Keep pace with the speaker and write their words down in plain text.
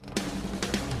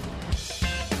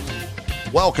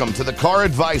Welcome to the Car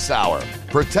Advice Hour.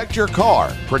 Protect your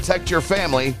car, protect your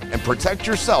family, and protect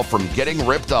yourself from getting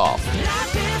ripped off.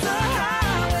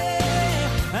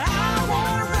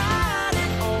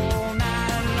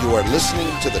 You are listening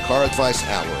to the Car Advice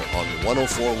Hour on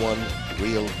 104.1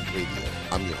 Real Radio.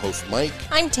 I'm your host, Mike.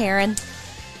 I'm Taryn.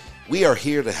 We are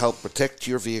here to help protect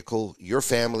your vehicle, your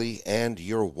family, and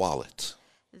your wallet.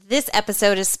 This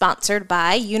episode is sponsored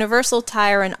by Universal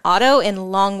Tire and Auto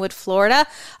in Longwood, Florida,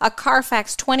 a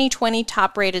Carfax 2020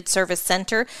 top-rated service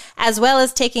center, as well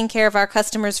as taking care of our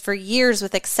customers for years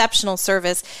with exceptional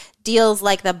service. Deals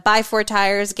like the buy 4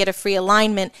 tires, get a free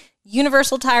alignment.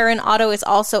 Universal Tire and Auto is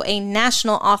also a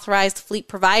national authorized fleet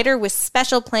provider with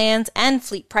special plans and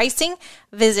fleet pricing.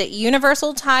 Visit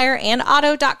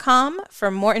universaltireandauto.com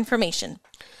for more information.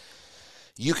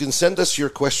 You can send us your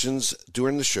questions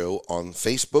during the show on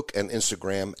Facebook and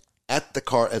Instagram at the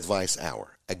Car Advice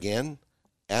Hour. Again,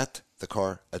 at the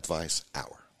Car Advice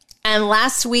Hour. And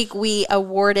last week we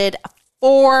awarded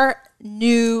 4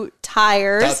 new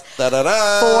tires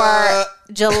for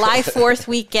July 4th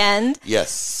weekend.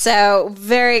 Yes. So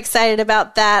very excited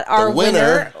about that. Our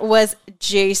winner was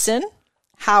Jason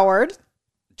Howard.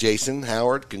 Jason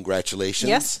Howard, congratulations.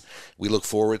 Yes. We look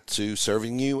forward to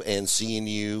serving you and seeing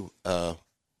you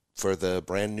for the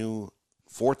brand new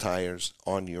 4 tires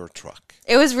on your truck.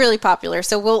 It was really popular,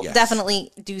 so we'll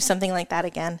definitely do something like that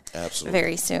again. Absolutely.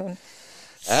 Very soon.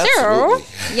 Absolutely.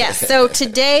 So, yes, so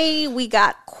today we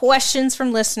got questions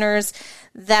from listeners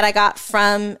that I got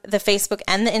from the Facebook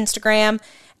and the Instagram,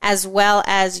 as well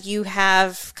as you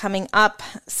have coming up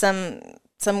some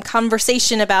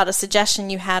conversation about a suggestion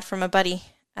you had from a buddy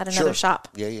at another shop.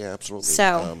 Yeah, absolutely.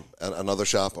 So another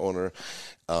shop owner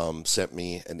sent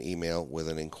me an email with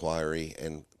an inquiry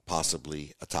and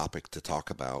possibly a topic to talk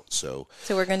about. So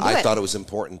we're going to do it. I thought it was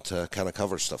important to kind of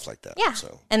cover stuff like that. Yeah.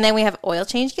 So. And then we have oil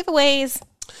change giveaways.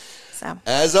 So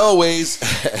As always.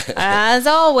 As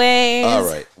always. All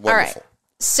right. Wonderful. All right.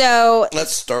 So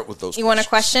let's start with those You questions. want a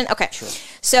question? Okay. Sure.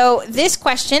 So this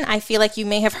question, I feel like you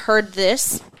may have heard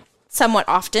this somewhat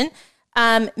often.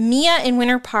 Mia in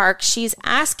Winter Park, she's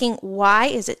asking, why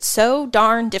is it so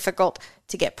darn difficult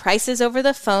to get prices over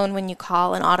the phone when you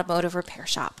call an automotive repair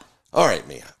shop? All right,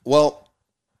 Mia. Well,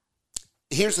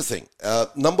 here's the thing.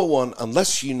 Number one,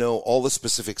 unless you know all the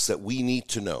specifics that we need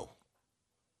to know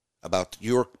about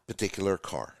your particular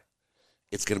car,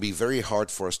 it's going to be very hard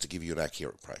for us to give you an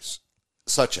accurate price.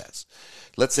 Such as,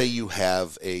 let's say you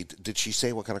have did she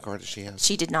say what kind of car does she have?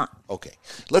 She did not. Okay.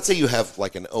 Let's say you have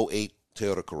like an 08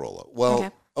 Toyota Corolla.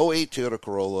 Well, Okay. 08 Toyota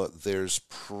Corolla, there's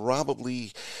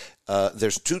probably,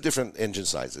 there's 2 different engine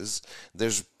sizes.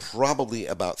 There's probably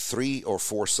about 3 or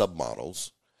 4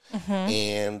 submodels. Mm-hmm.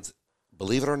 And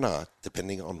believe it or not,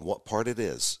 depending on what part it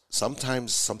is,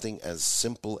 sometimes something as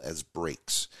simple as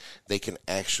brakes, they can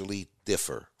actually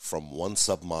differ from one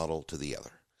submodel to the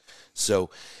other. So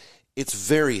it's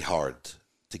very hard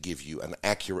to give you an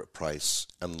accurate price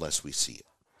unless we see it.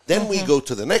 Then we go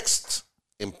to the next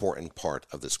important part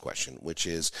of this question, which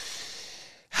is,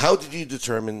 how did you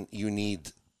determine you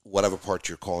need whatever part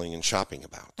you're calling and shopping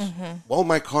about? Well,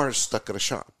 my car is stuck at a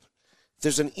shop.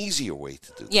 There's an easier way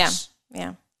to do this.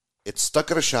 Yeah. It's stuck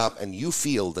at a shop and you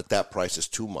feel that price is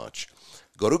too much.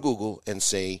 Go to Google and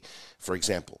say, for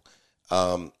example,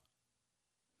 08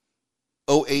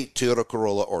 Toyota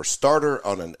Corolla or starter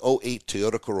on an 08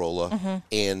 Toyota Corolla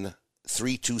in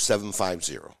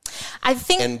 32750. I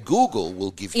think, And Google will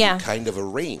give you kind of a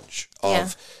range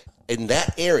of, in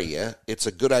that area, it's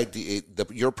a good idea.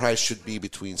 Your price should be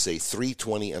between, say,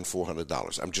 $320 and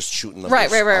 $400. I'm just shooting numbers off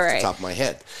the top of my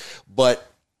head. But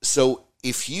so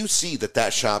if you see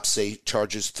that shop, say,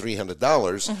 charges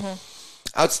 $300,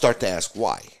 I'd start to ask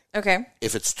why. okay.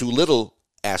 If it's too little,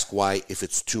 ask why. If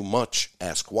it's too much,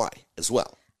 ask why as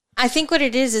well. I think what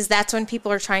it is that's when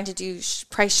people are trying to do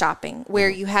price shopping, where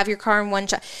you have your car in one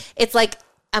shop. It's like,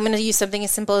 I'm going to use something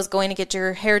as simple as going to get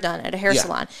your hair done at a hair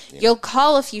salon. Yeah. You'll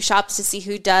call a few shops to see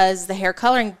who does the hair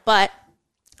coloring, but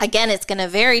again, it's going to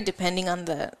vary depending on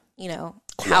the,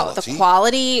 how the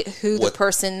quality, who the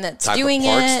person that's doing it.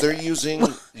 What type of parts they're using,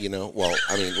 well,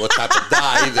 I mean, what type of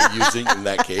dye they're using in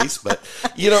that case. But,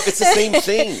 it's the same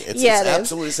thing. It's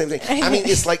absolutely the same thing. I mean,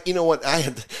 it's like, what, I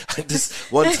had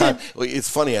this one time, it's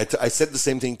funny, I said the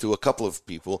same thing to a couple of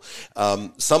people.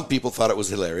 Some people thought it was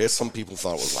hilarious. Some people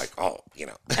thought it was like,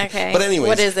 Okay. But anyways,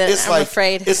 what is it? I'm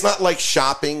afraid. It's not like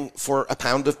shopping for a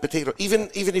pound of potato. Even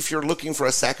if you're looking for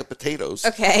a sack of potatoes.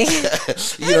 Okay.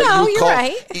 You're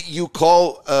right. You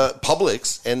call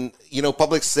Publix, and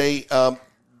Publix say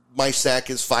my sack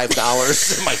is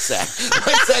 $5. my sack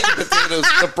of potatoes,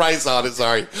 the price on it,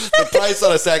 sorry. The price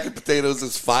on a sack of potatoes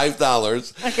is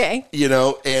 $5. Okay. You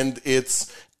know, and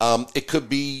it's, it could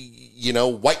be, you know,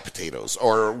 white potatoes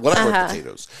or whatever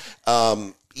potatoes.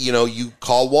 You know, you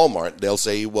call Walmart, they'll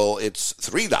say, well, it's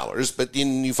 $3, but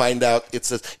then you find out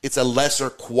it's a lesser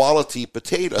quality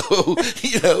potato.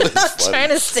 You know, I'm trying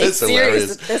to stay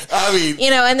serious with this. I mean, you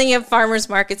know, and then you have farmers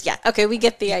markets. Yeah. Okay. We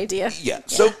get the idea. Yeah.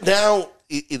 So now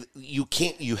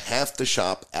you have to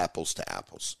shop apples to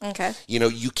apples. Okay. You know,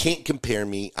 you can't compare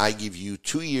me. I give you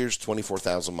 2 years,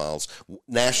 24,000 miles,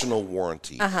 national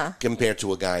warranty, compared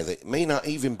to a guy that may not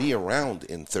even be around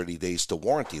in 30 days to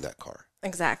warranty that car.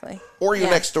 Exactly. Or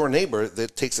your next door neighbor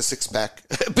that takes a 6-pack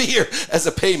beer as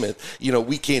a payment. You know,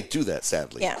 we can't do that,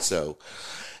 sadly. Yeah. So,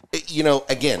 you know,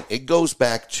 again, it goes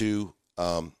back to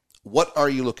what are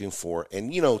you looking for?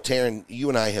 And, you know, Taryn, you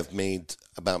and I have made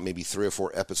about maybe 3 or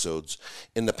 4 episodes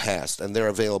in the past, and they're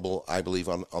available, I believe,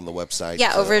 on the website.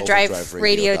 Yeah,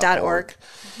 overdriveradio.org.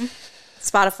 Mm-hmm.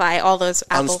 Spotify, all those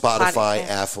Apple. On Spotify,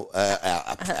 Apple.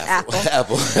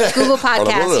 Apple. Google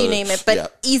Podcasts, you name it.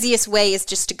 But easiest way is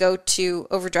just to go to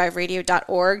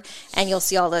overdriveradio.org and you'll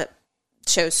see all the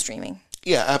shows streaming.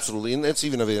 Yeah, absolutely. And it's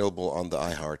even available on the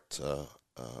iHeart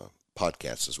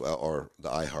podcast as well, or the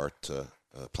iHeart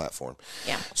platform.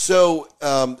 Yeah. So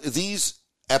these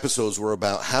episodes were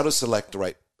about how to select the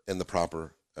right and the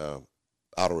proper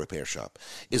auto repair shop.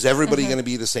 Is everybody going to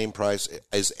be the same price?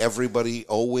 Is everybody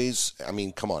always, I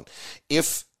mean, come on.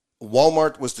 If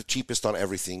Walmart was the cheapest on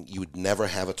everything, you would never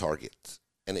have a Target.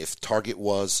 And if Target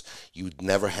was, you would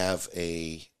never have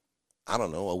a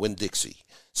Winn-Dixie.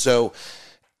 So,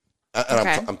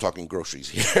 and I'm talking groceries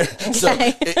here. So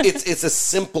it's as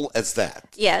simple as that.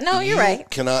 Yeah, no, you're right. You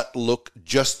cannot look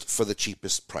just for the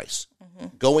cheapest price.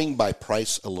 Going by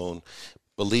price alone,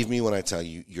 believe me when I tell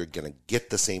you, you're going to get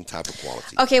the same type of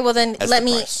quality. Okay, well then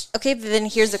then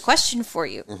here's a question for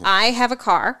you. I have a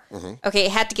car. Okay,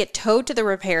 it had to get towed to the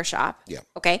repair shop. Yeah.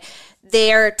 Okay,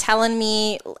 they're telling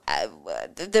me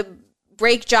the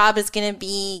brake job is going to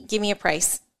be, give me a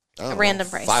price. A random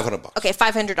price. $500. Okay,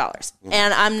 $500.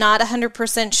 And I'm not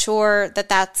 100% sure that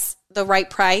that's the right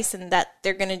price and that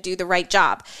they're going to do the right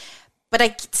job.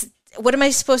 But what am I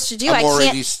supposed to do? I'm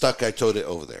already stuck. I towed it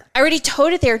over there. I already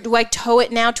towed it there. Do I tow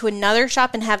it now to another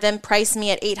shop and have them price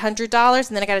me at $800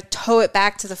 and then I got to tow it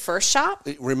back to the first shop?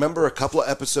 Remember a couple of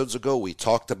episodes ago, we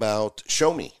talked about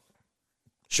show me.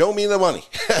 Show me the money.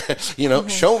 You know,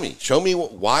 show me. Show me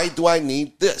why do I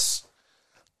need this?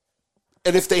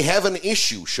 And if they have an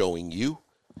issue showing you,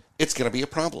 it's going to be a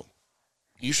problem.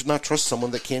 You should not trust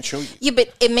someone that can't show you. Yeah,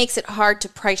 but it makes it hard to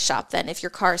price shop then if your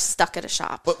car is stuck at a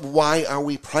shop. But why are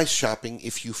we price shopping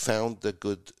if you found a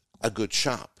good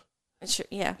shop? Sure,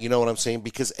 yeah. You know what I'm saying?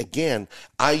 Because again,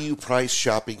 are you price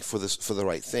shopping for the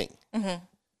right thing?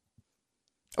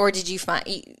 Or did you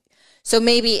find? So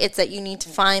maybe it's that you need to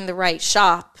find the right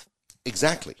shop.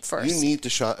 Exactly. First, you need to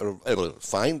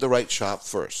find the right shop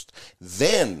first.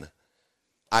 Then,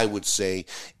 I would say,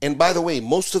 and by the way,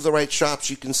 most of the right shops,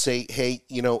 you can say, hey,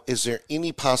 you know, is there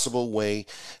any possible way?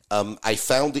 I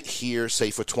found it here,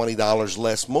 say for $20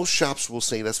 less. Most shops will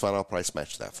say, that's fine, I'll price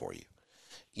match that for you.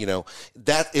 You know,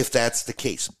 that if that's the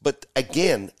case. But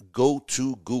again, go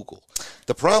to Google.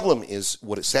 The problem is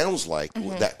what it sounds like,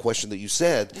 that question that you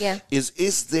said,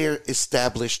 is there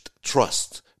established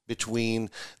trust between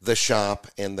the shop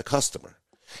and the customer?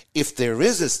 If there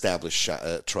is established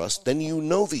trust, then you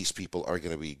know these people are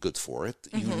going to be good for it.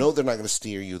 You know they're not going to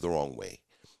steer you the wrong way.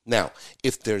 Now,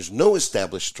 if there's no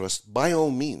established trust, by all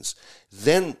means,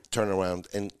 then turn around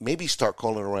and maybe start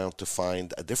calling around to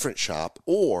find a different shop,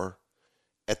 or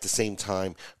at the same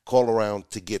time, call around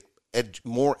to get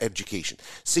more education.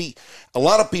 See, a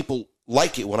lot of people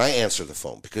like it when I answer the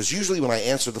phone, because usually when I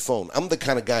answer the phone, I'm the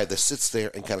kind of guy that sits there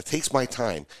and kind of takes my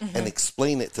time and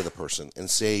explain it to the person and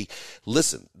say,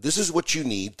 listen, this is what you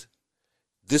need.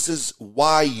 This is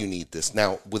why you need this.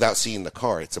 Now, without seeing the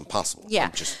car, it's impossible. Yeah.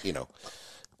 I'm just, you know.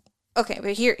 Okay,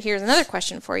 but here's another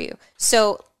question for you.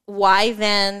 So why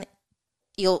then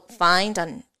you'll find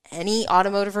on any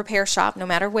automotive repair shop, no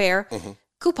matter where,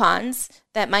 coupons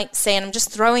that might say, and I'm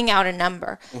just throwing out a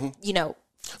number, you know,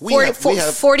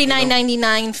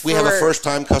 $49.99 for. We have a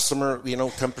first-time customer, you know,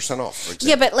 10% off. For example.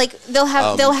 Yeah, but like they'll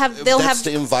have that's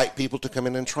to invite people to come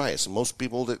in and try us. Most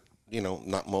people that, you know,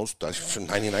 not most,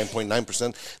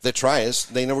 99.9% that try us,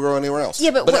 they never go anywhere else.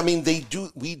 Yeah, but I mean,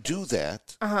 we do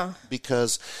that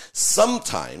because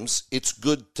sometimes it's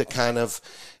good to kind of.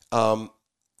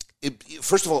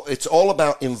 First of all, it's all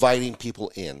about inviting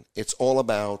people in. It's all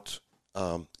about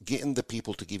getting the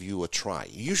people to give you a try.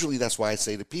 Usually that's why I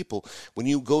say to people, when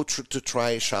you go to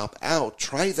try a shop out,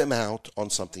 try them out on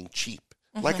something cheap,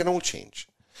 like an oil change.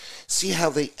 See how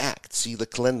they act. See the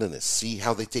cleanliness. See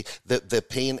how they take, they're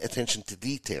paying attention to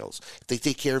details. If they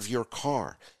take care of your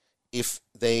car. If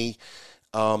they,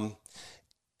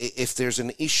 if there's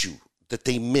an issue that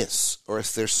they miss, or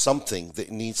if there's something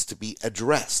that needs to be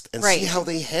addressed, and see how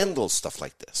they handle stuff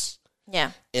like this.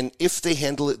 Yeah. And if they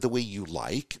handle it the way you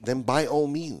like, then by all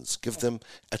means, give them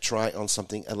a try on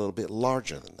something a little bit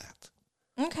larger than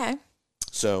that. Okay.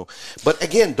 So, but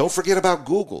again, don't forget about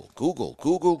Google.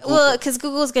 Google. Well, because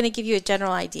Google is going to give you a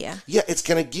general idea. Yeah, it's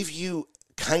going to give you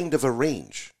kind of a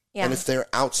range. Yeah. And if they're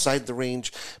outside the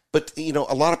range, but a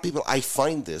lot of people, I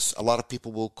find this, a lot of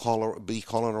people will be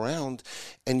calling around,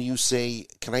 and you say,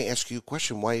 "Can I ask you a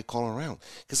question? Why are you calling around?"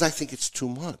 Because I think it's too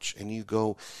much. And you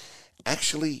go,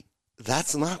 actually,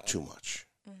 that's not too much.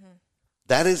 Mm-hmm.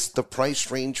 That is the price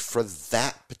range for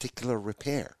that particular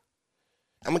repair.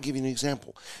 I'm going to give you an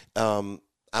example.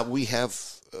 We have,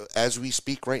 as we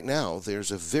speak right now,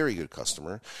 there's a very good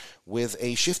customer with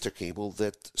a shifter cable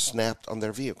that snapped on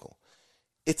their vehicle.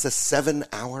 It's a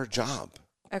 7-hour job.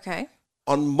 Okay.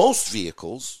 On most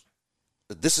vehicles,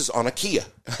 this is on a Kia.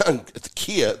 The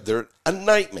Kia, they're a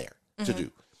nightmare to do.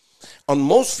 On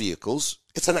most vehicles,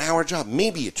 it's an hour job,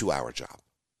 maybe a 2-hour job.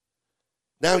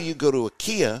 Now you go to a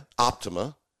Kia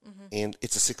Optima, and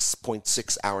it's a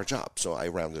 6.6 hour job. So I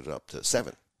rounded it up to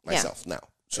 7 myself now.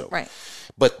 So,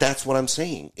 but that's what I'm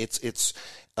saying. It's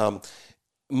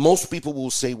most people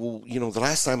will say, well, the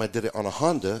last time I did it on a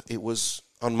Honda, it was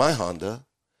on my Honda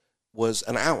was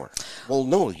an hour. Well,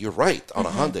 no, you're right. On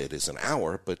a Honda, it is an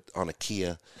hour, but on a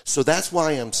Kia. So that's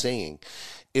why I'm saying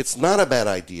it's not a bad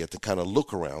idea to kind of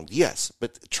look around. Yes,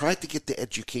 but try to get the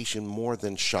education more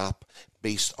than shop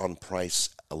based on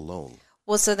price alone.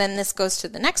 Well, so then this goes to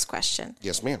the next question.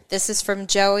 Yes, ma'am. This is from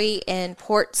Joey in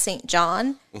Port St.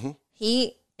 John. Mm-hmm.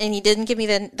 He didn't give me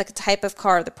the type of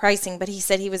car, the pricing, but he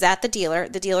said he was at the dealer.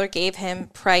 The dealer gave him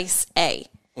price A.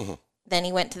 Mm-hmm. Then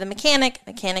he went to the mechanic.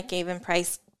 Mechanic gave him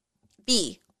price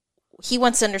B. He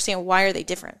wants to understand, why are they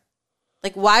different?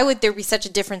 Like, why would there be such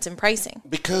a difference in pricing?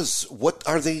 Because what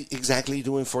are they exactly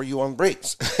doing for you on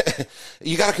brakes?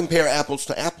 You got to compare apples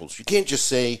to apples. You can't just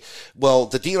say, well,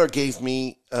 the dealer gave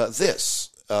me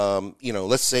this.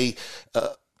 Let's say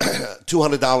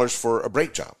 $200 for a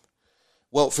brake job.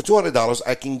 Well, for $200,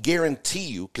 I can guarantee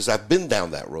you, because I've been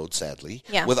down that road, sadly,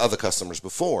 with other customers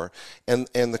before, and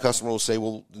the customer will say,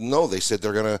 well, no, they said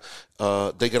they're gonna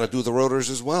do the rotors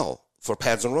as well for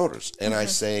pads and rotors, and I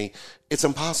say it's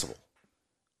impossible.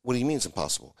 What do you mean it's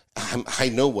impossible? I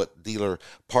know what dealer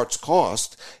parts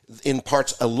cost. In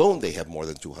parts alone, they have more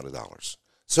than $200.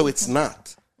 So it's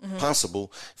not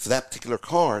possible for that particular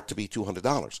car to be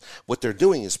 $200. What they're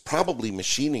doing is probably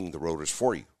machining the rotors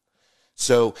for you.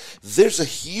 So there's a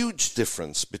huge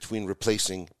difference between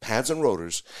replacing pads and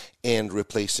rotors and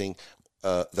replacing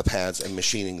the pads and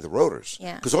machining the rotors.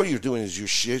 Because all you're doing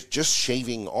is you're just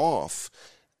shaving off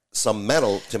some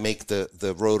metal to make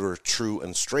the rotor true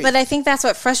and straight. But I think that's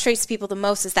what frustrates people the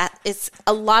most, is that it's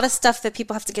a lot of stuff that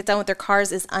people have to get done with their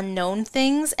cars is unknown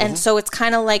things. And so it's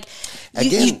kind of like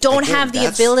you don't have the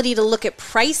ability to look at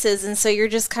prices. And so you're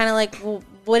just kind of like, well,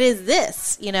 what is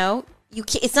this?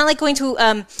 It's not like going to,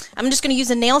 I'm just going to use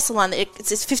a nail salon.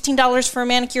 It's $15 for a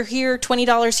manicure here,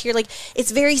 $20 here. Like,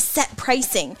 it's very set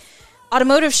pricing.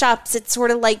 Automotive shops, it's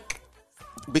sort of like,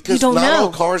 because not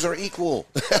all cars are equal.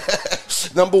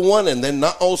 Number one, and then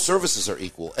not all services are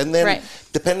equal. And then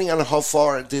depending on how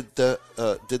far did the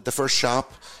first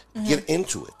shop get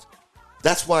into it.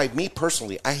 That's why, me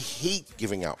personally, I hate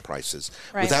giving out prices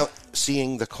without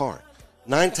seeing the car.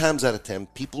 9 times out of 10,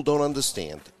 people don't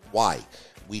understand why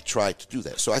we try to do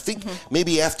that. So I think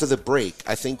maybe after the break,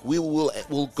 I think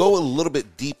we'll go a little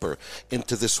bit deeper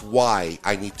into this why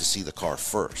I need to see the car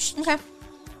first. Okay.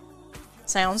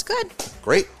 Sounds good.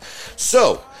 Great.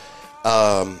 So,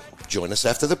 join us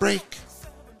after the break.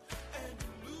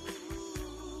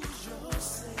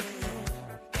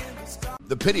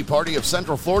 The Pity Party of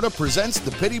Central Florida presents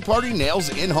the Pity Party Nails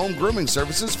in-home grooming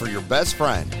services for your best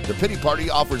friend. The Pity Party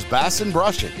offers baths and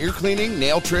brushing, ear cleaning,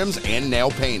 nail trims, and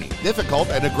nail painting. Difficult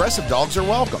and aggressive dogs are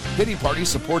welcome. Pity Party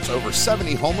supports over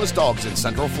 70 homeless dogs in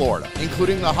Central Florida,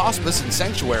 including the hospice and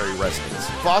sanctuary residents,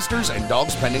 fosters, and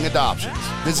dogs pending adoptions.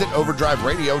 Visit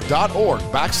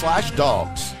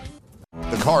overdriveradio.org/dogs.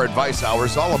 The Car Advice Hour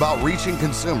is all about reaching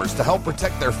consumers to help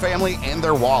protect their family and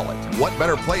their wallet. What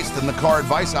better place than the Car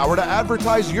Advice Hour to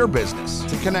advertise your business?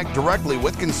 To connect directly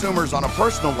with consumers on a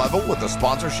personal level with a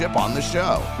sponsorship on the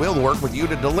show. We'll work with you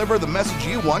to deliver the message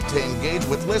you want to engage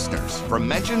with listeners, from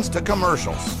mentions to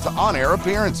commercials to on-air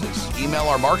appearances. Email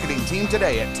our marketing team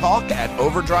today at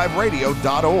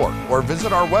talk@overdriveradio.org or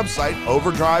visit our website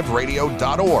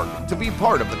overdriveradio.org to be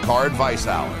part of the Car Advice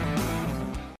Hour.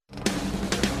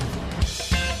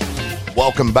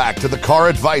 Welcome back to the Car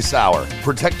Advice Hour.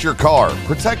 Protect your car,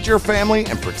 protect your family,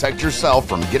 and protect yourself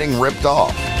from getting ripped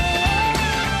off.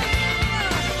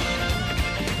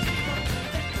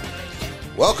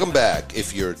 Welcome back.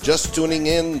 If you're just tuning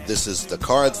in, this is the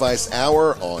Car Advice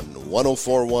Hour on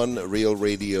 104.1 Real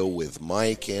Radio with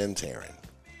Mike and Taryn.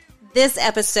 This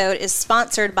episode is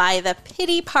sponsored by the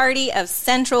Pity Party of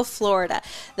Central Florida.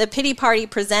 The Pity Party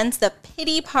presents the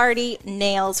Pity Party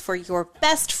Nails for your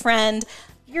best friend,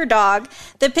 your dog.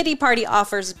 The Pity Party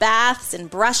offers baths and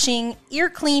brushing, ear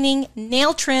cleaning,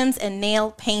 nail trims, and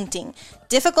nail painting.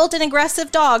 Difficult and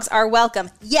aggressive dogs are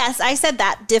welcome. Yes, I said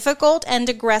that. Difficult and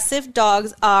aggressive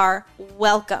dogs are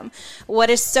welcome. What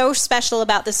is so special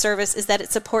about the service is that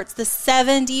it supports the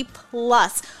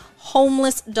 70-plus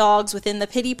homeless dogs within the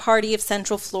Pity Party of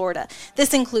Central Florida.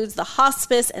 This includes the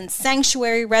hospice and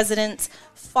sanctuary residents,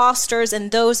 fosters,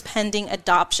 and those pending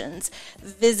adoptions.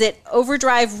 Visit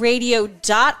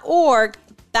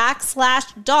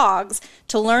overdriveradio.org/dogs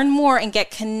to learn more and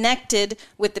get connected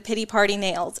with the Pity Party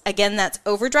Nails. Again, that's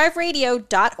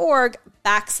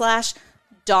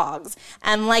overdriveradio.org/dogs.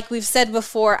 And like we've said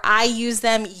before, I use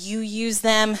them, you use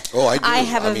them. Oh, I do. I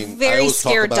have a very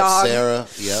scared dog. Sarah,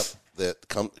 yep, that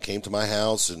came to my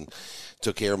house and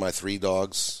took care of my 3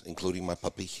 dogs, including my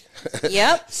puppy.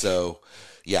 Yep. So,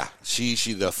 yeah, she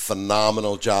did a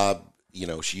phenomenal job. You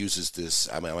know, she uses this.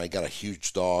 I mean, I got a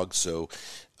huge dog, so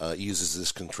uses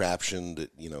this contraption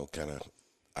that, you know, kind of.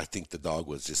 I think the dog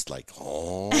was just like,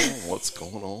 oh, what's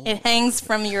going on? It hangs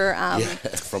from your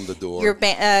from the door,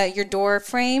 your door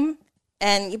frame,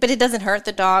 but it doesn't hurt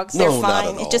the dogs. No, they're fine. not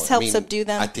at all. It just helps subdue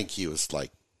them. I think he was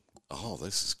like, oh,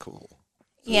 this is cool.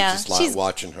 Yeah, just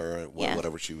watching her,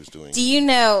 whatever she was doing. Do you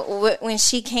know when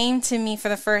she came to me for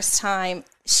the first time?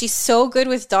 She's so good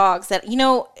with dogs that you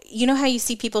know how you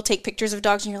see people take pictures of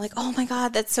dogs and you're like, oh my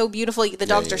God, that's so beautiful. The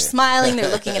dogs are smiling, they're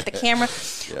looking at the camera.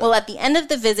 Yeah. Well, at the end of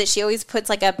the visit, she always puts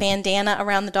like a bandana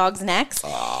around the dogs' necks,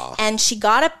 and she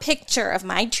got a picture of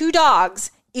my 2 dogs.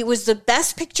 It was the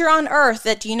best picture on earth.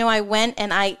 That I went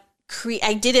and I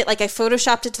did it, like I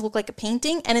photoshopped it to look like a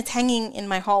painting, and it's hanging in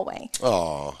my hallway.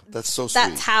 Oh, that's so sweet.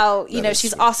 That's how,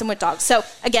 she's sweet. Awesome with dogs. So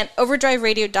again,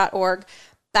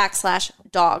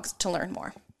 overdriveradio.org/dogs to learn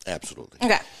more. Absolutely.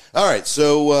 Okay. All right.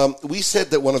 So we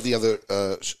said that one of the other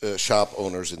shop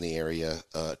owners in the area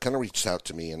kind of reached out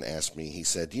to me and asked me, he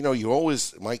said, you're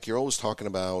always talking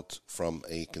about from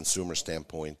a consumer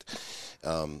standpoint.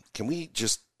 Can we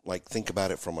just think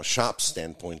about it from a shop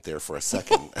standpoint there for a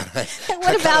second?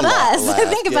 What about us?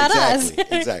 Think about us.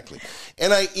 Exactly.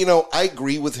 And I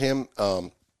agree with him.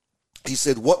 He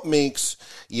said, what makes,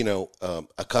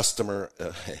 a customer,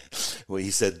 well, he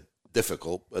said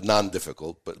difficult,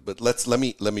 non-difficult, but let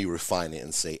me refine it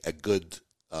and say a good,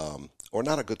 or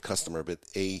not a good customer, but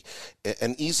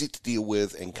an easy to deal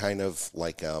with, and kind of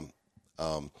like,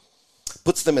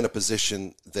 puts them in a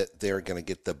position that they're going to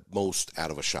get the most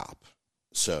out of a shop.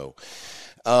 So,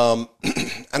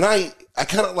 and I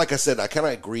kind of, like I said, I kind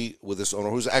of agree with this owner,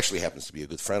 who actually happens to be a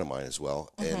good friend of mine as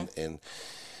well. Mm-hmm. And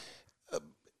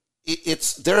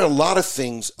there are a lot of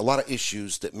things, a lot of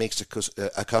issues that makes a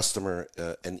customer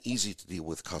an easy to deal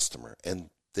with customer. And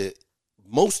the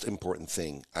most important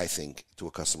thing, I think, to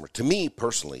a customer, to me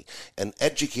personally, an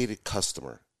educated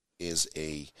customer is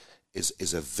a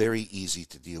very easy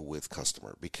to deal with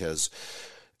customer, because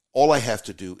all I have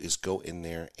to do is go in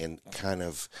there and kind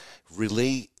of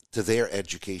relay to their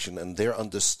education and their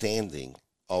understanding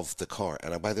of the car.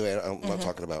 And by the way, I'm not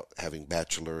talking about having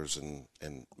bachelors and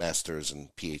masters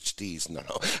and PhDs. No.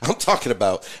 I'm talking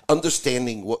about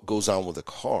understanding what goes on with a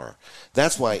car.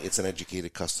 That's why it's an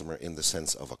educated customer in the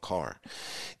sense of a car.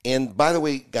 And by the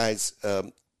way, guys,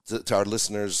 to our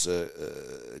listeners,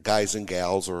 guys and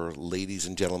gals, or ladies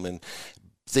and gentlemen,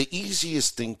 the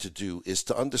easiest thing to do is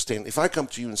to understand. If I come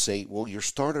to you and say, well, your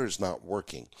starter is not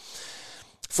working.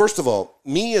 First of all,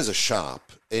 me as a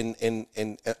shop, and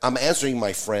I'm answering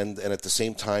my friend, and at the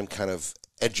same time kind of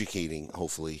educating,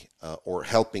 hopefully, or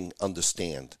helping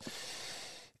understand.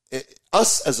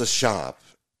 Us as a shop,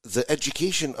 the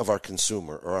education of our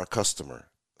consumer or our customer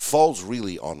falls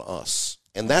really on us.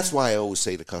 And that's why I always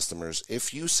say to customers,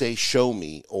 if you say, show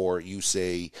me, or you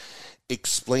say,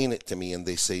 explain it to me and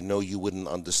they say, no, you wouldn't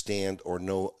understand, or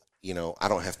no, I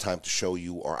don't have time to show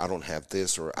you, or I don't have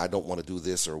this, or I don't want to do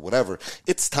this, or whatever,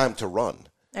 it's time to run.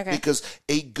 Okay. Because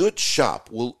a good shop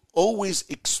will always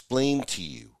explain to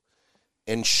you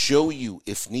and show you,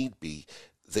 if need be,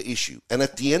 the issue. And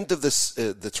at the end of this,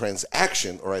 the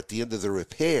transaction, or at the end of the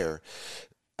repair,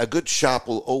 a good shop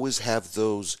will always have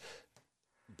those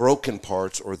broken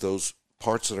parts or those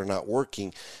parts that are not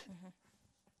working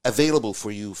available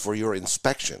for you for your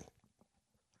inspection.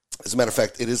 As a matter of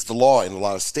fact, it is the law in a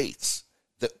lot of states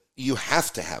that you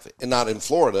have to have it, and not in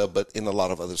Florida, but in a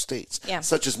lot of other states,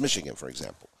 such as Michigan, for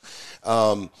example,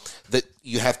 that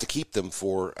you have to keep them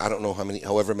for, I don't know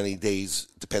however many days,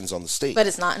 depends on the state. But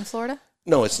it's not in Florida?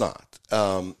 No, it's not.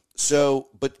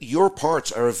 But your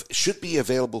parts should be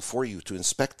available for you to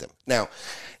inspect them. Now,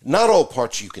 not all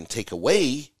parts you can take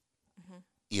away,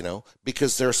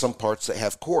 because there are some parts that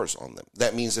have cores on them.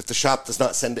 That means if the shop does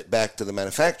not send it back to the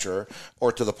manufacturer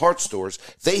or to the parts stores,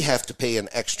 they have to pay an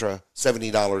extra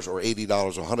 $70 or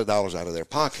 $80 or $100 out of their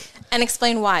pocket. And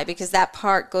explain why, because that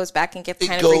part goes back and gets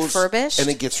refurbished? And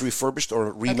it gets refurbished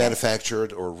or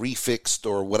remanufactured or refixed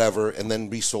or whatever, and then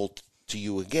resold to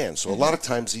you again. So a lot of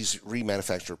times these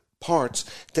remanufactured parts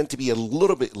tend to be a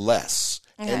little bit less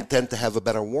and tend to have a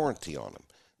better warranty on them.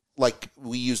 Like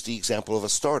we used the example of a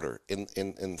starter in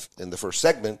the first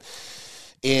segment,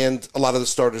 and a lot of the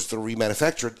starters that are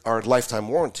remanufactured are lifetime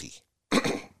warranty.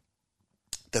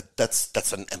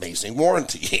 That's an amazing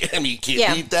warranty. I mean, you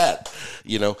can't beat that.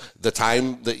 The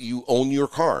time that you own your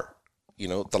car,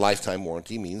 the lifetime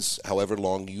warranty means however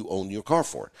long you own your car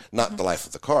for, not the life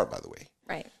of the car, by the way.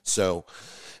 Right. So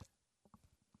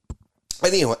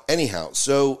anyhow,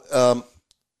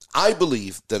 I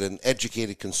believe that an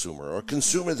educated consumer, or a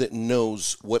consumer that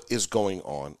knows what is going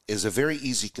on, is a very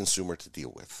easy consumer to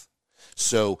deal with.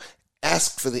 So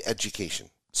ask for the education.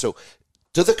 So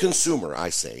to the consumer, I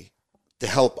say, to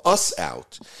help us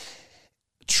out,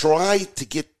 try to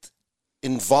get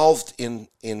involved in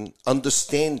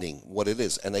understanding what it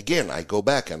is. And again, I go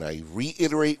back and I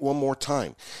reiterate one more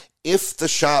time. If the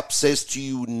shop says to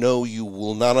you, no, you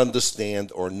will not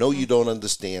understand, or no, you don't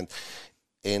understand,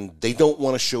 and they don't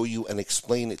want to show you and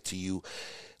explain it to you,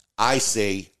 I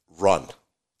say run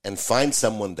and find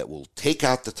someone that will take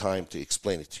out the time to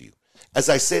explain it to you. As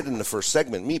I said in the first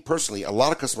segment, me personally, a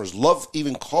lot of customers love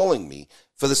even calling me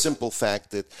for the simple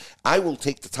fact that I will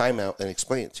take the time out and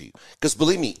explain it to you. Because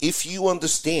believe me, if you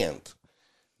understand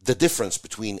the difference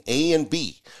between A and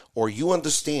B, or you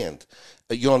understand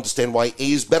why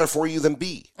A is better for you than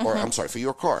B, or I'm sorry, for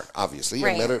your car, obviously,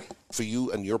 and better for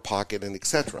you and your pocket, and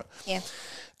etc. Yeah.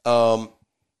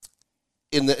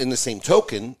 In the same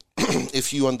token,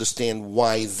 if you understand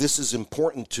why this is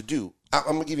important to do, I'm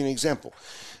going to give you an example.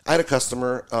 I had a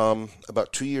customer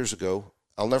about 2 years ago.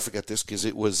 I'll never forget this because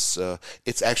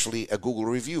it's actually a Google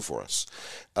review for us.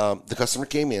 The customer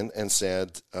came in and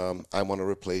said, I want to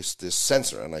replace this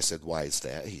sensor. And I said, why is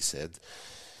that? He said,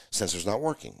 sensor's not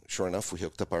working. Sure enough, we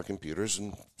hooked up our computers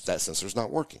and that sensor's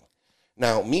not working.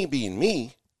 Now, me being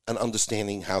me and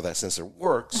understanding how that sensor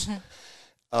works,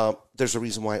 there's a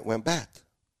reason why it went bad.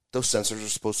 Those sensors are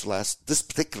supposed to last, this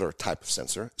particular type of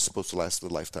sensor is supposed to last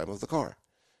the lifetime of the car.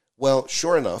 Well,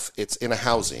 sure enough, it's in a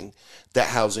housing. That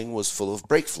housing was full of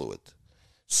brake fluid.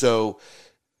 So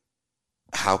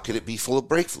how could it be full of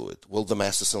brake fluid? Well, the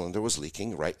master cylinder was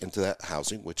leaking right into that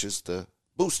housing, which is the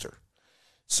booster.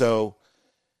 So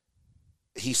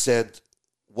he said,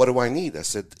 what do I need? I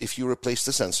said, if you replace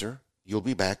the sensor, you'll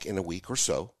be back in a week or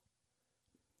so,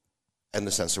 and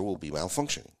the sensor will be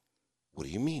malfunctioning. What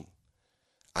do you mean?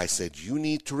 I said, you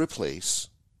need to replace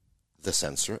the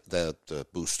sensor, the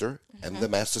booster, and the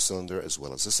master cylinder, as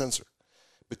well as the sensor,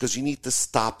 because you need to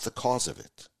stop the cause of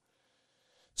it.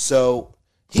 So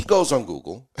he goes on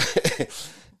Google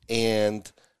and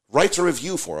writes a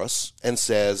review for us and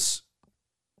says,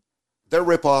 they're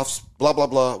ripoffs, blah, blah,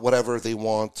 blah, whatever they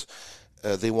want.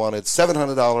 They wanted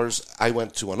 $700. I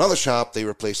went to another shop. They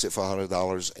replaced it for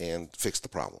 $100 and fixed the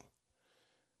problem.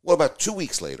 Well, about 2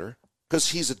 weeks later,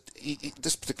 because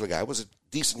this particular guy was a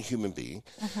decent human being,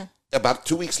 about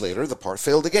 2 weeks later, the part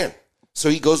failed again. So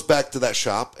he goes back to that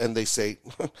shop and they say,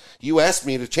 you asked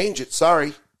me to change it.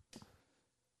 Sorry.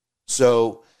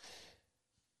 So,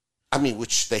 I mean,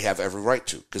 which they have every right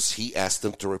to, because he asked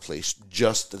them to replace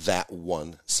just that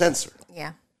one sensor.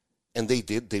 Yeah. And they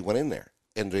did. They went in there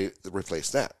and they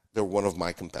replaced that. They're one of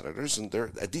my competitors and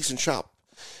they're a decent shop.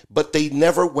 But they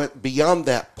never went beyond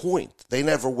that point. They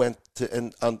never went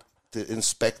to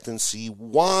inspect and see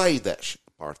why that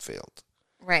part failed.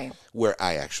 Right. Where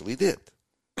I actually did.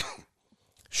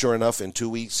 Sure enough, in 2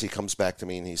 weeks, he comes back to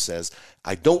me and he says,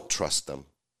 I don't trust them.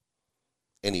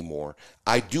 anymore.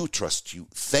 I do trust you.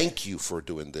 Thank you for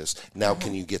doing this. Now,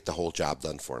 can you get the whole job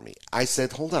done for me? I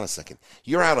said, hold on a second.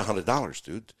 You're out $100,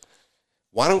 dude.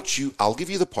 Why don't you, I'll give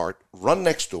you the part, run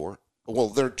next door. Well,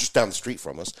 they're just down the street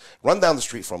from us. Run down the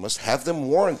street from us, have them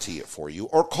warranty it for you,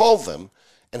 or call them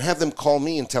and have them call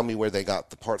me and tell me where they got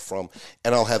the part from,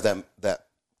 and I'll have that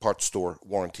part store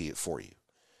warranty it for you.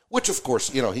 Which, of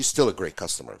course, you know, he's still a great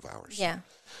customer of ours. Yeah.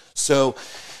 So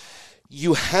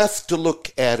you have to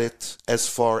look at it as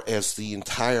far as the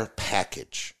entire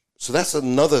package. So that's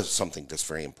another something that's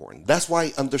very important. That's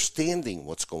why understanding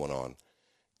what's going on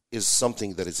is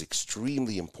something that is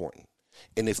extremely important.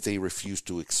 And if they refuse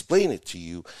to explain it to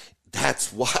you,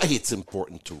 that's why it's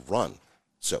important to run.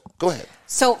 So go ahead.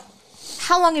 So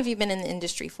how long have you been in the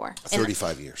industry for?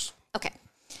 35 years. Okay.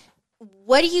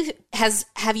 What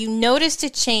have you noticed a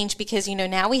change? Because, you know,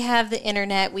 now we have the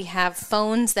internet, we have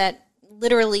phones that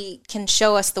literally can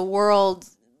show us the world,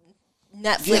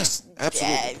 Netflix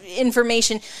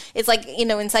information. It's like, you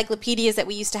know, encyclopedias that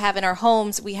we used to have in our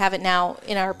homes, we have it now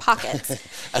in our pockets.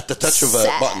 At the touch of a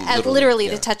button. At literally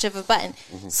the touch of a button.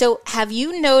 Mm-hmm. So have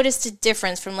you noticed a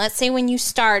difference from, let's say, when you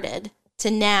started to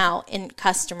now in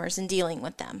customers and dealing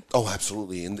with them? Oh,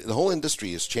 absolutely. And the whole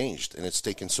industry has changed, and it's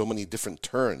taken so many different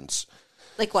turns.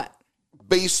 Like what?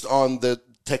 Based on the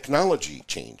technology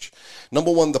change.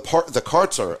 Number one, the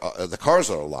cars are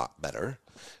a lot better.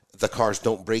 The cars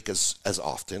don't break as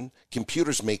often.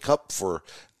 Computers make up for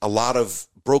a lot of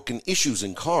broken issues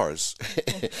in cars.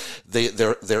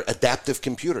 They're adaptive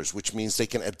computers, which means they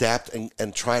can adapt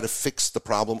and try to fix the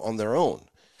problem on their own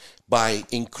by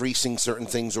increasing certain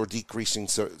things or decreasing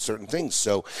certain things.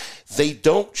 So they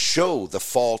don't show the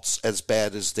faults as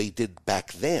bad as they did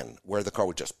back then, where the car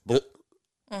would just...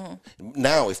 Mm-hmm.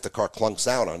 Now, if the car clunks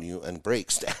out on you and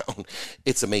breaks down,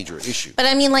 it's a major issue. But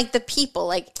I mean, like the people,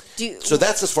 So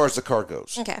that's as far as the car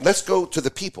goes. Okay. Let's go to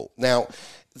the people. Now,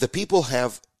 the people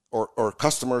have, or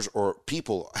customers or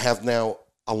people have now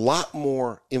a lot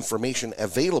more information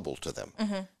available to them.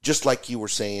 Mm-hmm. Just like you were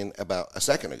saying about a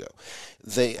second ago.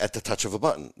 They, at the touch of a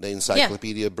button. The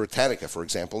Encyclopedia Britannica, for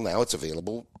example, now it's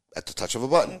available at the touch of a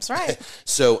button. That's right.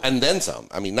 So, and then some.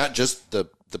 I mean, not just the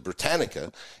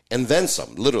Britannica, and then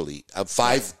some, literally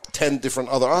 5-10 different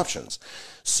other options.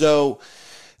 So,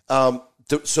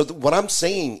 what I'm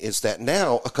saying is that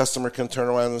now a customer can turn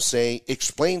around and say,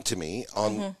 explain to me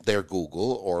on their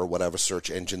Google or whatever search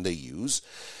engine they use,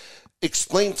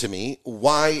 explain to me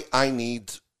why I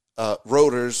need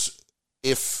rotors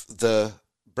if the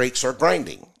brakes are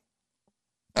grinding.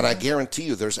 And I guarantee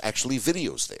you there's actually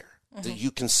videos there that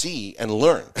you can see and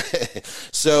learn.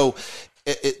 So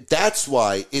that's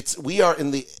why we are in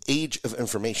the age of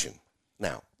information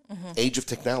now, age of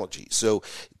technology. So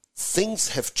things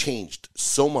have changed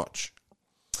so much.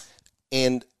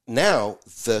 And now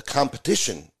the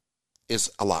competition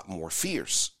is a lot more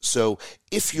fierce. So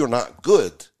if you're not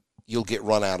good, you'll get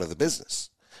run out of the business.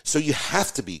 So you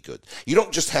have to be good. You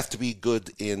don't just have to be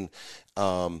good in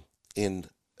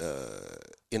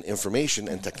information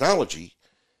and technology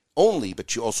only,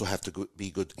 but you also have to be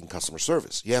good in customer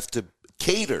service. You have to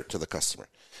cater to the customer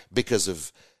because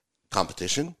of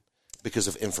competition, because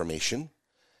of information,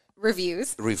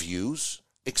 reviews,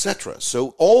 etc.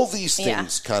 So all these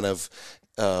things kind of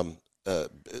the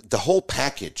whole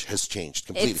package has changed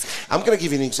completely. I'm going to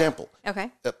give you an example.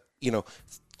 Okay.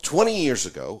 20 years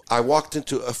ago, I walked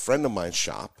into a friend of mine's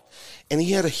shop, and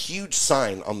he had a huge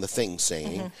sign on the thing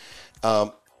saying,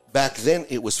 back then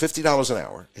it was $50 an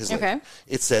hour.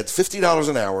 It said $50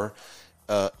 an hour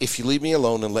if you leave me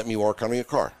alone and let me work on your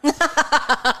car.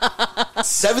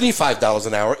 $75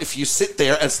 an hour if you sit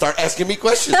there and start asking me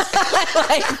questions. I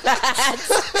like that.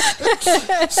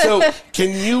 So,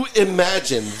 can you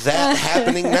imagine that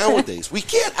happening nowadays? We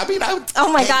can't. I mean,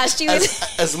 oh my gosh,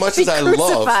 as much as I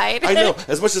love, I know,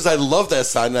 as much as I love that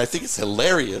sign and I think it's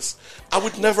hilarious, I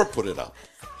would never put it up.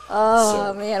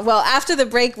 Oh, man. Well, after the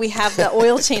break, we have the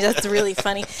oil change. That's really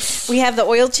funny. We have the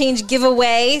oil change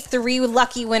giveaway. 3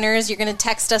 lucky winners. You're going to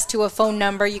text us to a phone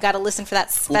number. You got to listen for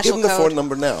that special code. We'll give them the phone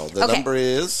number now. The number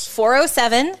is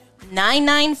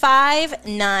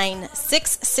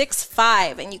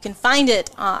 407-995-9665. And you can find it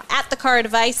at the Car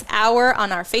Advice Hour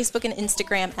on our Facebook and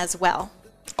Instagram as well.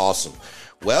 Awesome.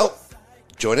 Well,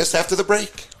 join us after the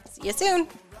break. See you soon.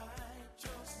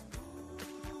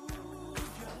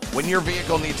 When your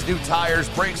vehicle needs new tires,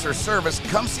 brakes, or service,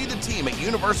 come see the team at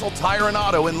Universal Tire and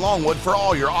Auto in Longwood for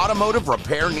all your automotive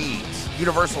repair needs.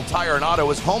 Universal Tire and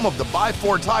Auto is home of the Buy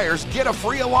 4 tires, get a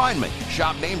free alignment.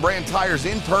 Shop name brand tires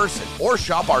in person or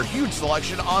shop our huge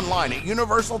selection online at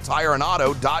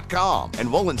universaltireandauto.com,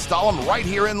 and we'll install them right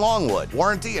here in Longwood.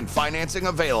 Warranty and financing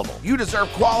available. You deserve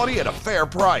quality at a fair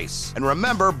price. And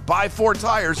remember, Buy 4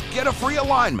 tires, get a free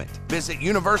alignment. Visit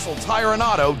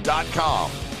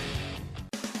universaltireandauto.com.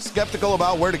 Skeptical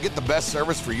about where to get the best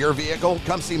service for your vehicle?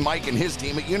 Come see Mike and his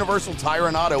team at Universal Tire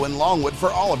and Auto in Longwood for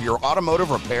all of your automotive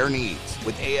repair needs.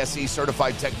 With ASE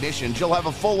certified technicians, you'll have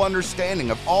a full understanding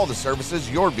of all the services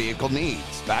your vehicle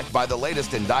needs. Backed by the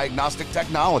latest in diagnostic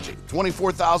technology,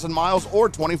 24,000 miles or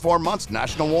 24 months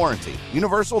national warranty.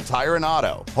 Universal Tire and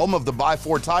Auto, home of the Buy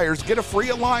 4 tires, get a free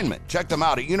alignment. Check them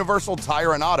out at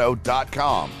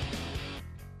universaltireandauto.com.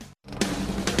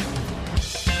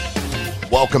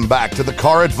 Welcome back to the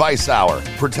Car Advice Hour.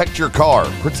 Protect your car,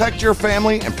 protect your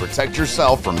family, and protect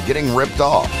yourself from getting ripped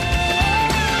off.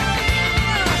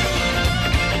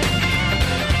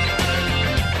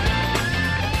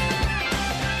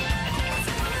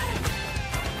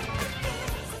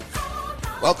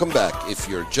 Welcome back. If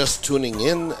you're just tuning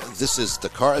in, this is the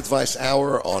Car Advice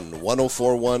Hour on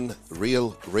 104.1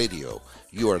 Real Radio.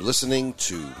 You are listening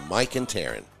to Mike and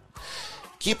Taryn.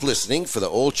 Keep listening for the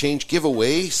oil change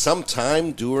giveaway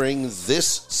sometime during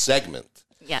this segment.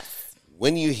 Yes.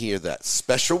 When you hear that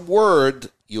special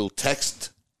word, you'll text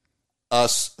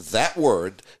us that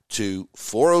word to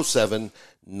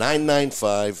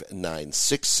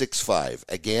 407-995-9665.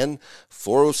 Again,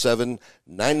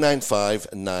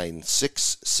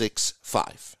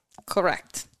 407-995-9665.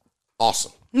 Correct.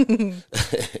 Awesome.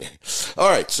 All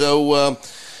right, so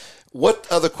what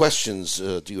other questions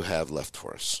do you have left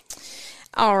for us?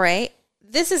 All right.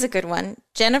 This is a good one.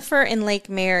 Jennifer in Lake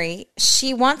Mary,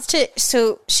 she wants to,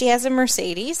 so she has a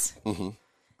Mercedes,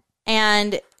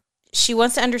 and she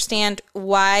wants to understand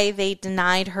why they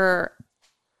denied her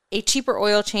a cheaper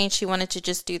oil change. She wanted to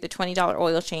just do the $20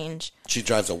 oil change. She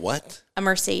drives a what? A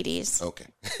Mercedes. Okay.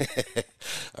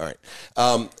 All right.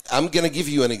 I'm going to give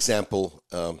you an example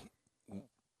from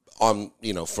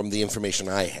the information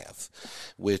I have,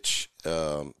 which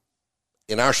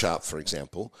in our shop, for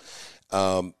example,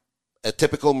 a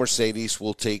typical Mercedes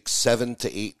will take 7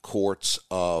 to 8 quarts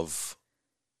of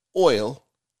oil,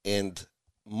 and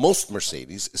most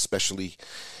Mercedes, especially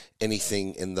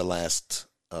anything in the last,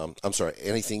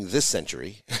 anything this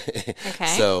century.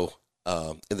 Okay. So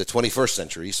in the 21st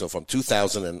century, so from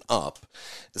 2000 and up.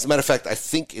 As a matter of fact, I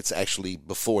think it's actually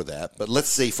before that, but let's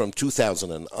say from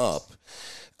 2000 and up,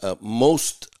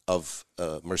 most of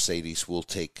Mercedes will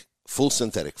take full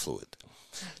synthetic fluid.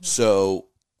 So,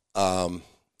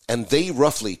 and they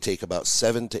roughly take about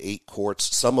 7 to 8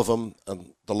 quarts. Some of them,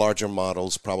 the larger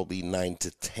models, probably 9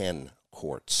 to 10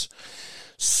 quarts.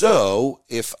 So,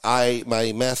 if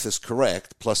my math is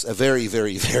correct, plus a very,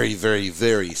 very, very, very,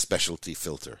 very specialty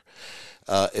filter,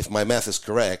 if my math is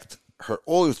correct, her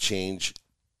oil change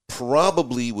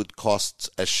probably would cost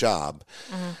a shop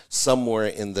somewhere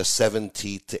in the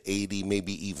 $70 to $80,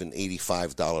 maybe even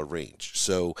 $85 range.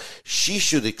 So she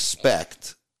should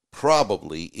expect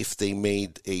probably, if they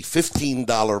made a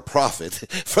 $15 profit,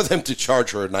 for them to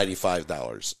charge her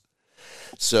 $95.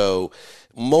 So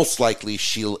most likely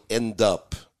she'll end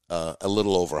up a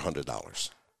little over $100.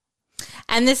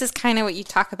 And this is kind of what you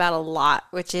talk about a lot,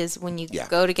 which is when you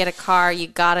go to get a car, you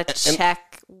got to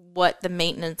check what the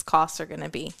maintenance costs are going to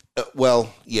be.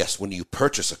 Well, yes, when you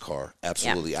purchase a car,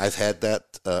 absolutely. Yeah. I've had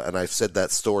that, and I've said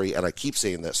that story, and I keep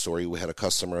saying that story. We had a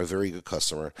customer, a very good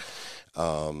customer,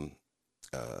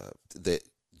 that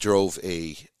drove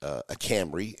a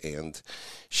Camry, and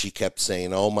she kept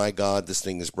saying, "Oh my God, this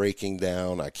thing is breaking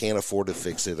down. I can't afford to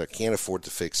fix it. I can't afford to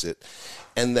fix it."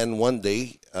 And then one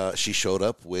day, she showed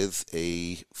up with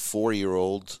a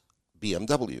 4-year-old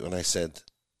BMW, and I said,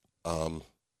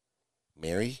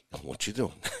 "Mary, what you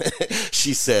doing?"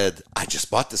 She said, "I just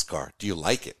bought this car. Do you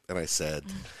like it?" And I said,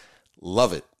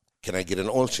 "Love it. Can I get an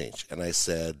oil change?" And I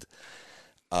said,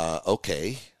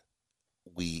 "Okay."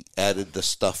 We added the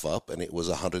stuff up, and it was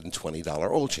 $120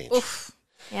 oil change. Oof.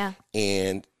 Yeah.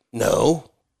 And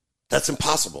no, that's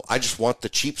impossible. I just want the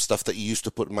cheap stuff that you used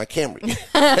to put in my Camry.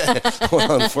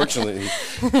 Well, unfortunately,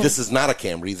 this is not a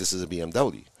Camry. This is a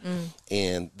BMW.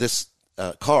 And this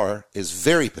car is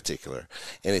very particular,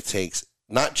 and it takes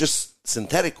not just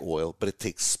synthetic oil, but it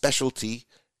takes specialty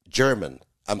European.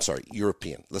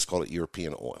 Let's call it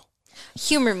European oil.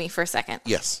 Humor me for a second.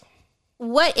 Yes.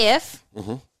 What if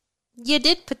you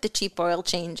did put the cheap oil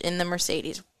change in the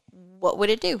Mercedes? What would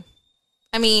it do?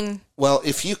 I mean... Well,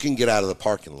 if you can get out of the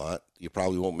parking lot, you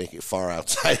probably won't make it far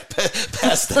outside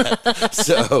past that.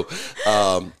 So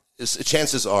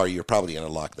chances are you're probably going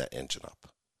to lock that engine up.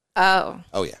 Oh.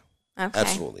 Oh, yeah. Okay.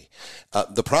 Absolutely.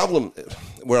 The problem,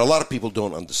 where a lot of people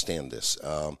don't understand this,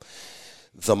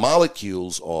 the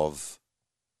molecules of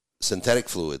synthetic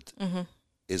fluid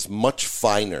is much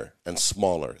finer and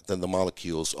smaller than the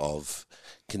molecules of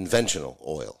conventional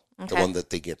oil, the one that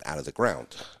they get out of the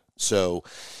ground. So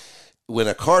when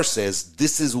a car says,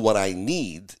 this is what I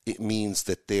need, it means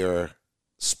that there are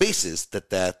spaces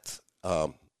that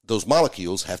those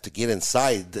molecules have to get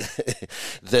inside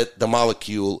that the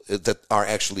molecule that are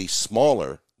actually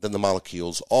smaller than the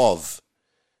molecules of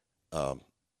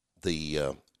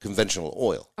the conventional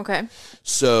oil. Okay.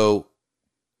 So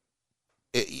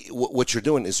what you're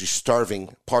doing is you're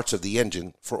starving parts of the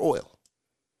engine for oil.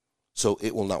 So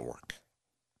it will not work.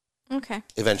 Okay.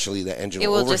 Eventually the engine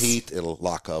will overheat, it'll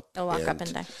lock up. It'll lock up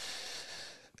and die.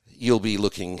 You'll be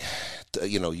looking,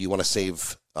 you want to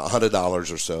save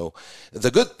 $100 or so. The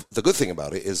good thing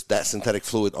about it is that synthetic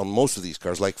fluid on most of these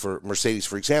cars, like for Mercedes,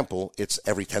 for example, it's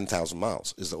every 10,000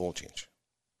 miles is the oil change.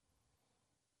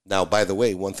 Now, by the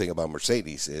way, one thing about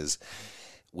Mercedes is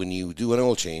when you do an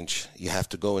oil change, you have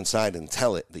to go inside and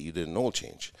tell it that you did an oil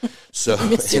change. So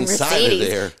inside Mercedes, of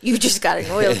there, you just got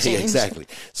an oil change. Exactly.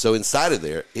 So inside of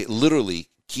there, it literally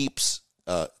keeps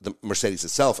the Mercedes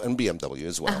itself and BMW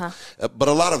as well. But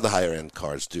a lot of the higher end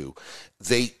cars do.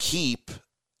 They keep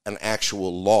an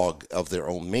actual log of their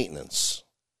own maintenance.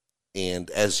 And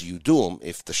as you do them,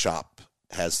 if the shop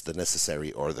has the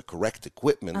necessary or the correct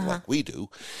equipment like we do,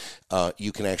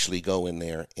 you can actually go in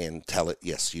there and tell it,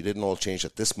 yes, you did an oil change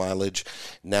at this mileage.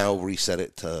 Now reset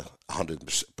it to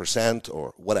 100%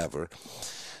 or whatever.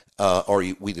 Or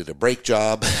we did a brake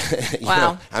job.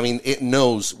 Wow. It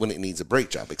knows when it needs a brake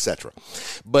job, etc.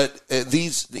 But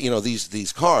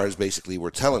these cars basically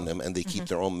we're telling them, and they keep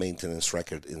their own maintenance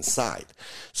record inside.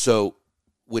 So,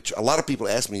 which a lot of people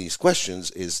ask me these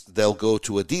questions is they'll go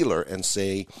to a dealer and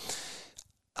say,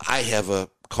 I have a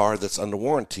car that's under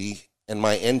warranty and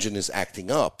my engine is acting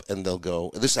up, and they'll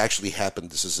go. This actually happened.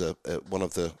 This is one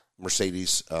of the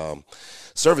Mercedes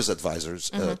service advisors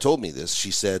told me this.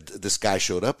 She said this guy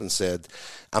showed up and said,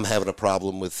 I'm having a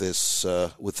problem with this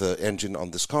with the engine on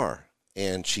this car.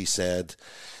 And she said,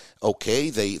 okay.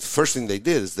 The first thing they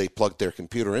did is they plugged their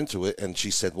computer into it, and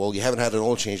she said, well, you haven't had an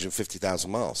oil change in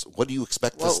 50,000 miles. What do you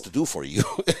expect us to do for you?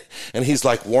 And he's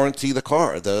like, warranty the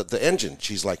car, the engine.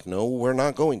 She's like, no, we're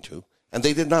not going to. And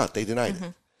they did not. They denied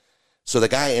it. So the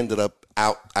guy ended up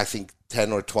out, I think,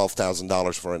 $10,000 or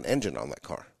 $12,000 for an engine on that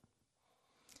car.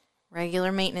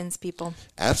 Regular maintenance, people.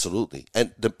 Absolutely.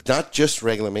 And not just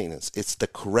regular maintenance. It's the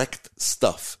correct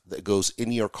stuff that goes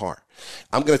in your car.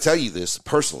 I'm going to tell you this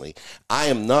personally. I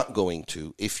am not going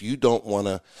to, if you don't want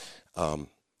to,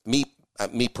 me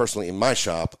personally in my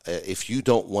shop, if you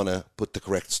don't want to put the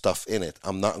correct stuff in it,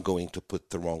 I'm not going to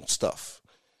put the wrong stuff.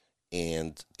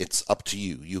 And it's up to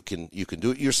you. You can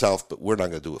do it yourself, but we're not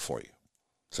going to do it for you.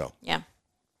 So. Yeah.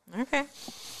 Okay.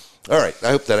 All right.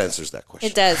 I hope that answers that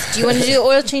question. It does. Do you want to do the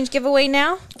oil change giveaway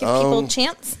now? Give people a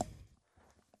chance?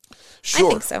 Sure.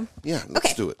 I think so. Yeah,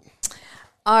 let's do it.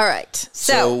 All right.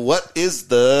 So what is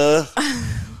the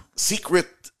secret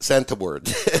Santa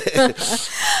word?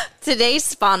 Today's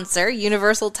sponsor,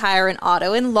 Universal Tire and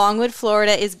Auto in Longwood,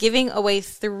 Florida, is giving away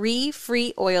 3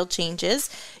 free oil changes.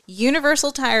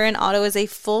 Universal Tire and Auto is a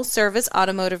full-service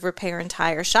automotive repair and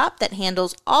tire shop that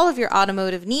handles all of your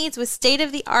automotive needs with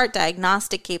state-of-the-art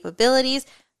diagnostic capabilities,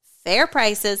 fair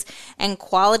prices, and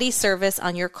quality service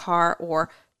on your car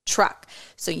or truck.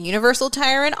 So Universal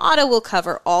Tire and Auto will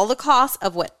cover all the costs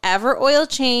of whatever oil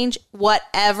change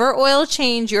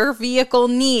your vehicle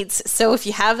needs. So if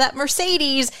you have that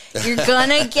Mercedes, you're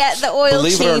gonna get the oil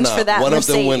change for that one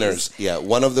Mercedes.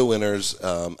 One of the winners,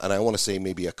 and I want to say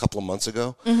maybe a couple of months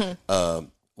ago,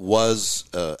 was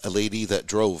a lady that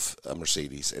drove a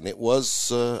Mercedes, and it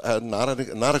was not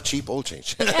a cheap oil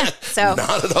change. Yeah, so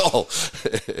not at all.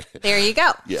 There you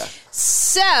go. Yeah.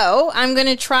 So I'm going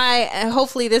to try,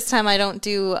 hopefully this time I don't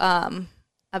do a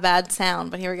bad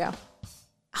sound, but here we go.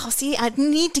 Oh, see, I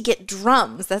need to get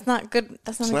drums. That's not good.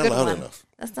 That's not a good loud one. enough.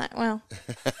 That's not, well,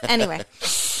 anyway.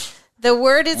 The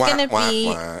word is going to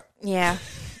be, yeah.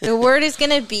 The word is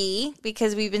going to be,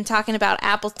 because we've been talking about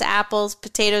apples to apples,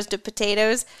 potatoes to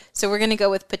potatoes, so we're going to go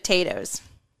with potatoes.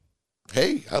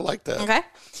 Hey, I like that. Okay.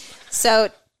 So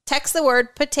text the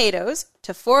word potatoes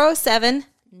to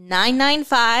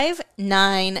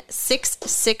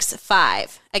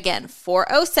 407-995-9665. Again,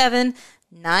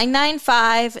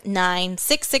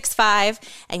 407-995-9665,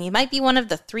 and you might be one of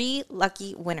the 3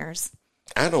 lucky winners.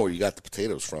 I know where you got the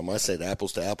potatoes from. I said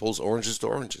apples to apples, oranges to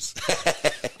oranges.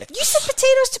 You said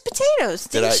potatoes to potatoes,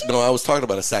 didn't you? No, I was talking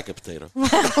about a sack of potato. All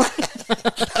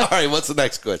right, what's the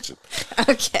next question?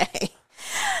 Okay.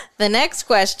 The next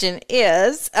question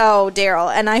is,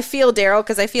 Daryl, and I feel Daryl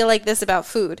because I feel like this about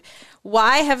food.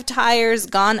 Why have tires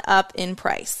gone up in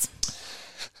price?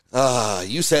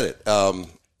 You said it.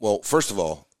 Well, first of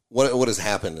all, what has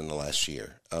happened in the last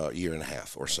year and a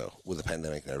half or so with the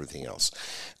pandemic and everything else?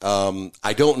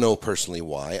 I don't know personally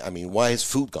why. I mean, why has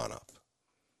food gone up?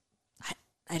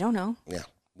 I don't know. Yeah.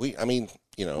 We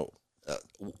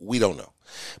don't know.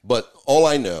 But all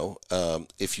I know,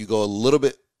 if you go a little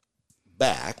bit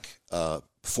back,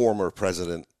 former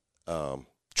President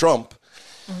Trump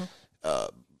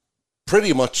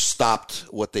pretty much stopped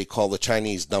what they call the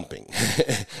Chinese dumping,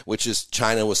 which is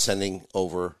China was sending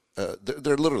over,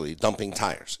 they're literally dumping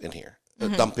tires in here.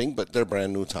 Dumping, but they're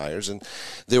brand new tires, and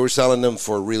they were selling them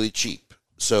for really cheap.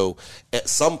 So at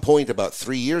some point about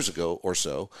 3 years ago or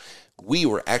so, we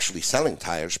were actually selling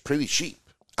tires pretty cheap.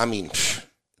 I mean,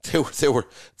 there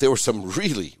were some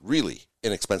really, really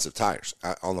inexpensive tires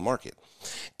on the market.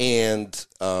 And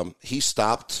he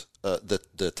stopped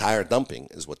the tire dumping,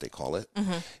 is what they call it.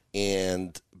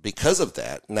 And because of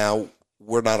that, now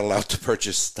we're not allowed to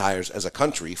purchase tires as a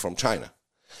country from China.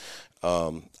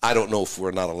 I don't know if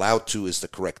we're not allowed to is the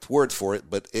correct word for it,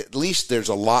 but at least there's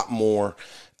a lot more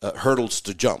hurdles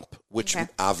to jump, which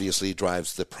obviously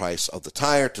drives the price of the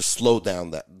tire to slow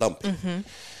down that dumping.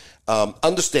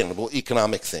 Understandable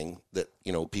economic thing that,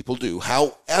 people do.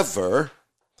 However,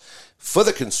 for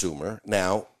the consumer,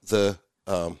 now the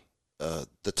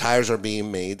tires are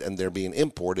being made and they're being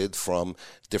imported from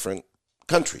different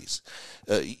countries.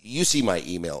 You see my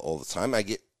email all the time. I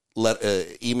get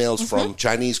emails from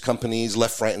Chinese companies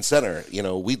left, right, and center.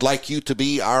 We'd like you to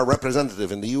be our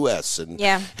representative in the U.S. And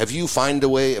have you found a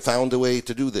way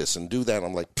to do this and do that?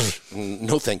 I'm like,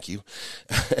 no, thank you.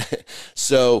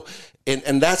 So,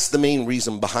 and that's the main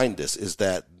reason behind this is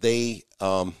that they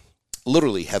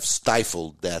literally have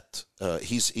stifled that.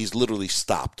 He's literally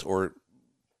stopped or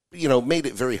made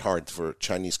it very hard for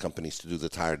Chinese companies to do the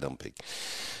tire dumping.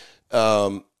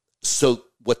 So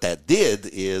what that did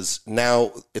is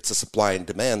now it's a supply and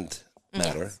demand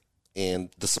matter, and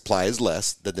the supply is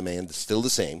less, the demand is still the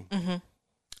same,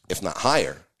 if not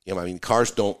higher.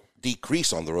 Cars don't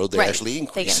decrease on the road; they actually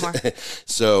increase. They get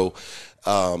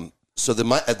more. So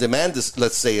the demand is,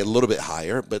 let's say, a little bit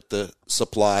higher, but the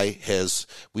supply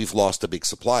we've lost a big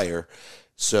supplier.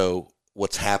 So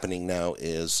what's happening now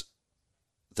is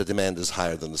the demand is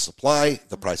higher than the supply.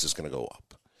 The price is going to go up.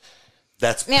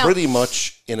 That's pretty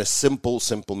much in a simple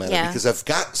manner because I've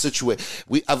got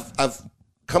I've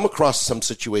come across some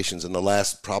situations in the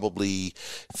last probably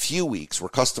few weeks where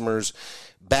customers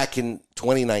back in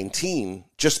 2019,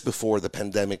 just before the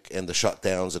pandemic and the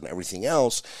shutdowns and everything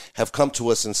else, have come to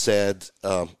us and said,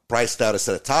 priced out a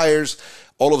set of tires.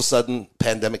 All of a sudden,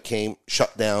 pandemic came,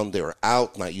 shut down. They were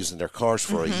out, not using their cars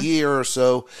for a year or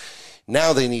so.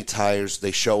 Now they need tires.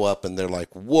 They show up and they're like,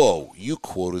 whoa, you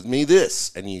quoted me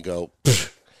this. And you go,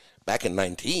 back in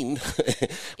 19,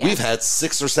 we've had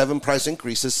 6 or 7 price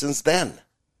increases since then.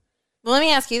 Well, let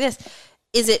me ask you this.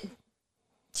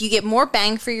 Do you get more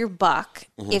bang for your buck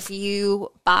if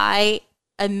you buy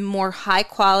a more high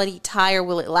quality tire?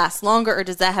 Will it last longer, or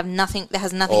does that have nothing to do with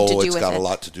it? It's got a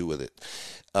lot to do with it.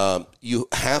 You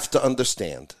have to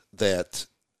understand that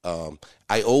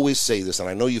I always say this, and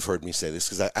I know you've heard me say this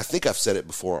because I think I've said it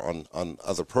before on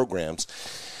other programs.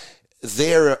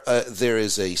 There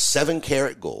is a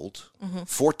 7-karat gold,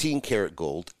 14-karat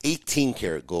gold,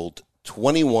 18-karat gold,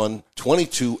 21,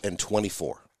 22, and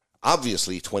 24.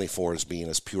 Obviously, 24 is being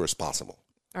as pure as possible,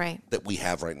 right? That we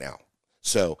have right now.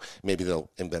 So maybe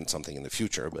they'll invent something in the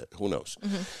future, but who knows?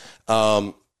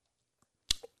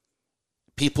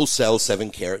 People sell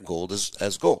 7-karat gold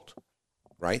as gold,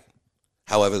 right?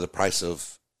 However, the price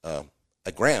of a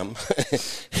gram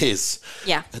is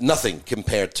nothing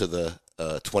compared to the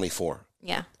 24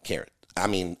 karat. I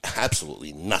mean,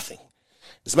 absolutely nothing.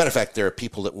 As a matter of fact, there are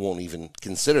people that won't even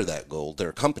consider that gold. There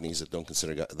are companies that don't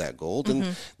consider that gold,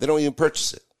 and they don't even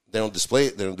purchase it. They don't display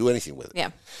it. They don't do anything with it.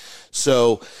 Yeah.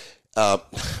 So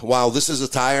while this is a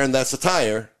tire and that's a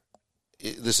tire,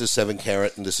 this is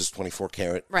 7-karat and this is 24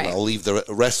 karat. Right. And I'll leave the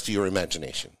rest to your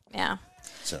imagination. Yeah.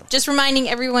 So just reminding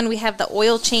everyone, we have the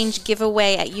oil change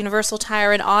giveaway at Universal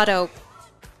Tire and Auto.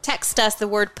 Text us the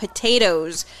word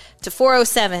potatoes to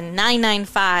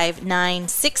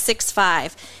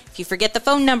 407-995-9665. If you forget the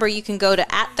phone number, you can go to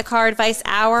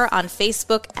 @theCarAdviceHour on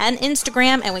Facebook and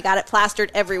Instagram, and we got it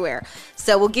plastered everywhere.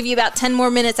 So we'll give you about 10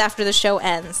 more minutes after the show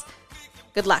ends.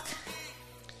 Good luck.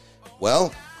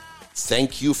 Well,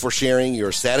 thank you for sharing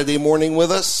your Saturday morning with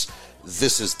us.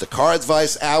 This is the Car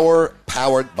Advice Hour,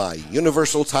 powered by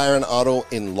Universal Tire and Auto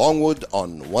in Longwood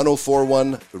on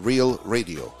 104.1 Real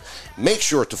Radio. Make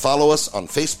sure to follow us on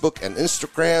Facebook and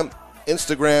Instagram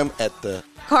at the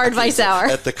Car Advice Hour.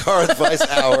 At the Car Advice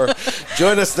Hour.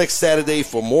 Join us next Saturday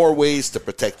for more ways to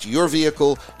protect your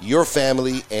vehicle, your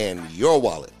family, and your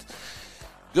wallet.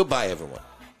 Goodbye, everyone.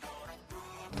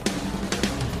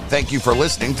 Thank you for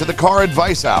listening to the Car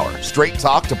Advice Hour. Straight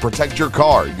talk to protect your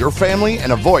car, your family,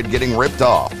 and avoid getting ripped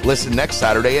off. Listen next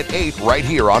Saturday at 8 right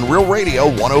here on Real Radio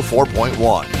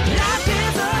 104.1.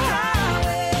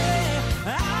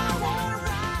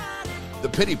 The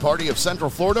Pity Party of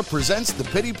Central Florida presents the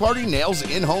Pity Party Nails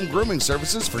in-home grooming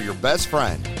services for your best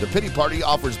friend. The Pity Party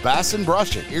offers baths and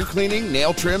brushing, ear cleaning,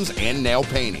 nail trims, and nail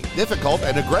painting. Difficult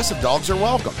and aggressive dogs are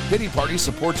welcome. Pity Party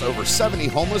supports over 70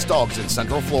 homeless dogs in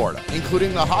Central Florida,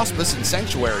 including the hospice and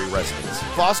sanctuary residents,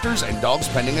 fosters, and dogs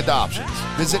pending adoptions.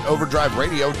 Visit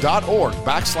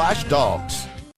overdriveradio.org/dogs.